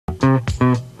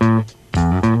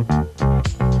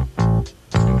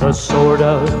The sword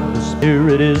of the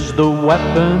Spirit is the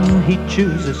weapon he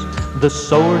chooses. The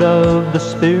sword of the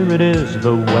Spirit is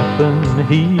the weapon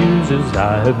he uses.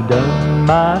 I have done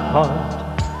my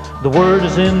part. The word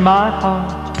is in my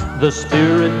heart. The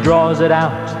Spirit draws it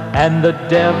out, and the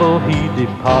devil he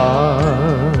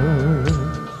departs.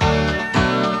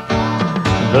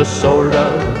 The sword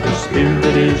of the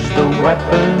Spirit is the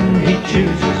weapon he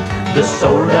chooses. The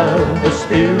sword of the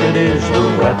Spirit is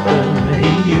the weapon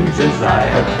he uses. I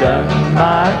have done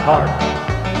my part.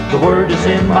 The word is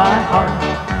in my heart.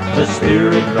 The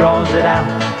Spirit draws it out,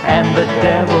 and the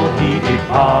devil he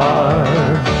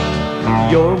departs.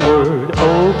 Your word,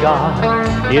 oh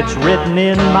God, it's written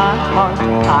in my heart.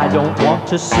 I don't want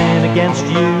to sin against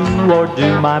you or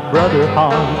do my brother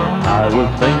harm. I will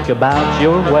think about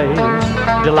your ways,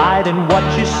 delight in what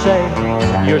you say.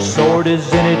 Your sword is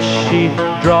in its sheath,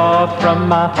 draw from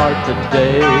my heart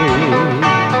today.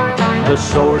 The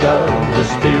sword of the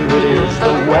Spirit is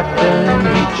the weapon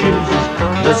he chooses.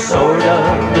 The sword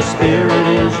of the Spirit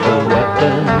is the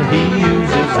weapon he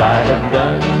uses. I have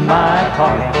done my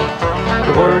part.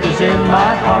 The word is in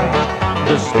my heart.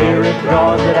 The Spirit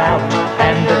draws it out,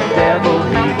 and the devil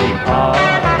he departs.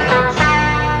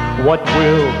 What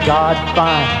will God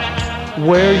find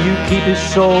where you keep his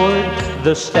sword?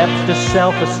 The steps to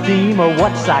self-esteem, or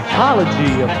what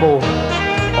psychology affords?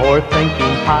 Or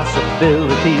thinking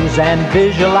possibilities and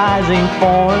visualizing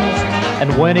forms?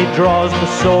 And when he draws the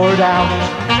sword out,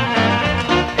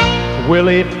 will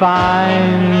he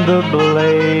find the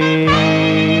blade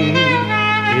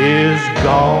is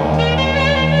gone?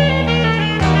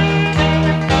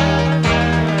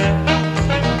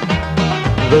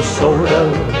 The sword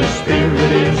of the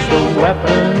Spirit is the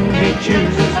weapon he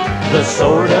chooses. The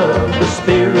sword of the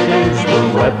Spirit is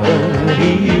the weapon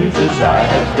he uses. I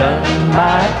have done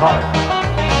my part.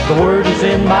 The word is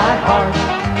in my heart.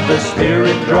 The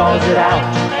Spirit draws it out,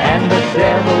 and the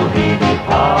devil he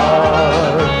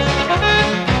departs.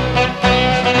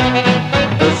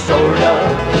 The sword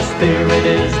of the Spirit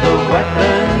is the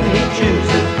weapon he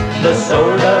chooses. The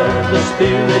sword of the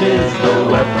Spirit is the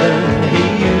weapon he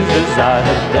uses. I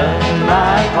have done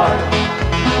my part.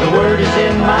 The word is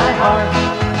in my heart.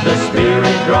 The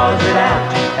Spirit draws it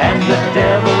out, and the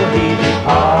devil he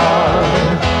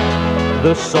departs.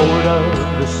 The sword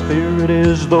of the Spirit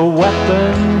is the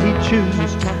weapon he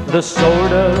chooses. The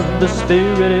sword of the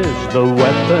Spirit is the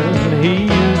weapon he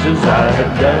uses. I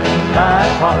have done my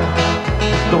part.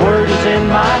 The word is in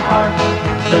my heart.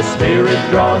 The Spirit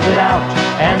draws it out,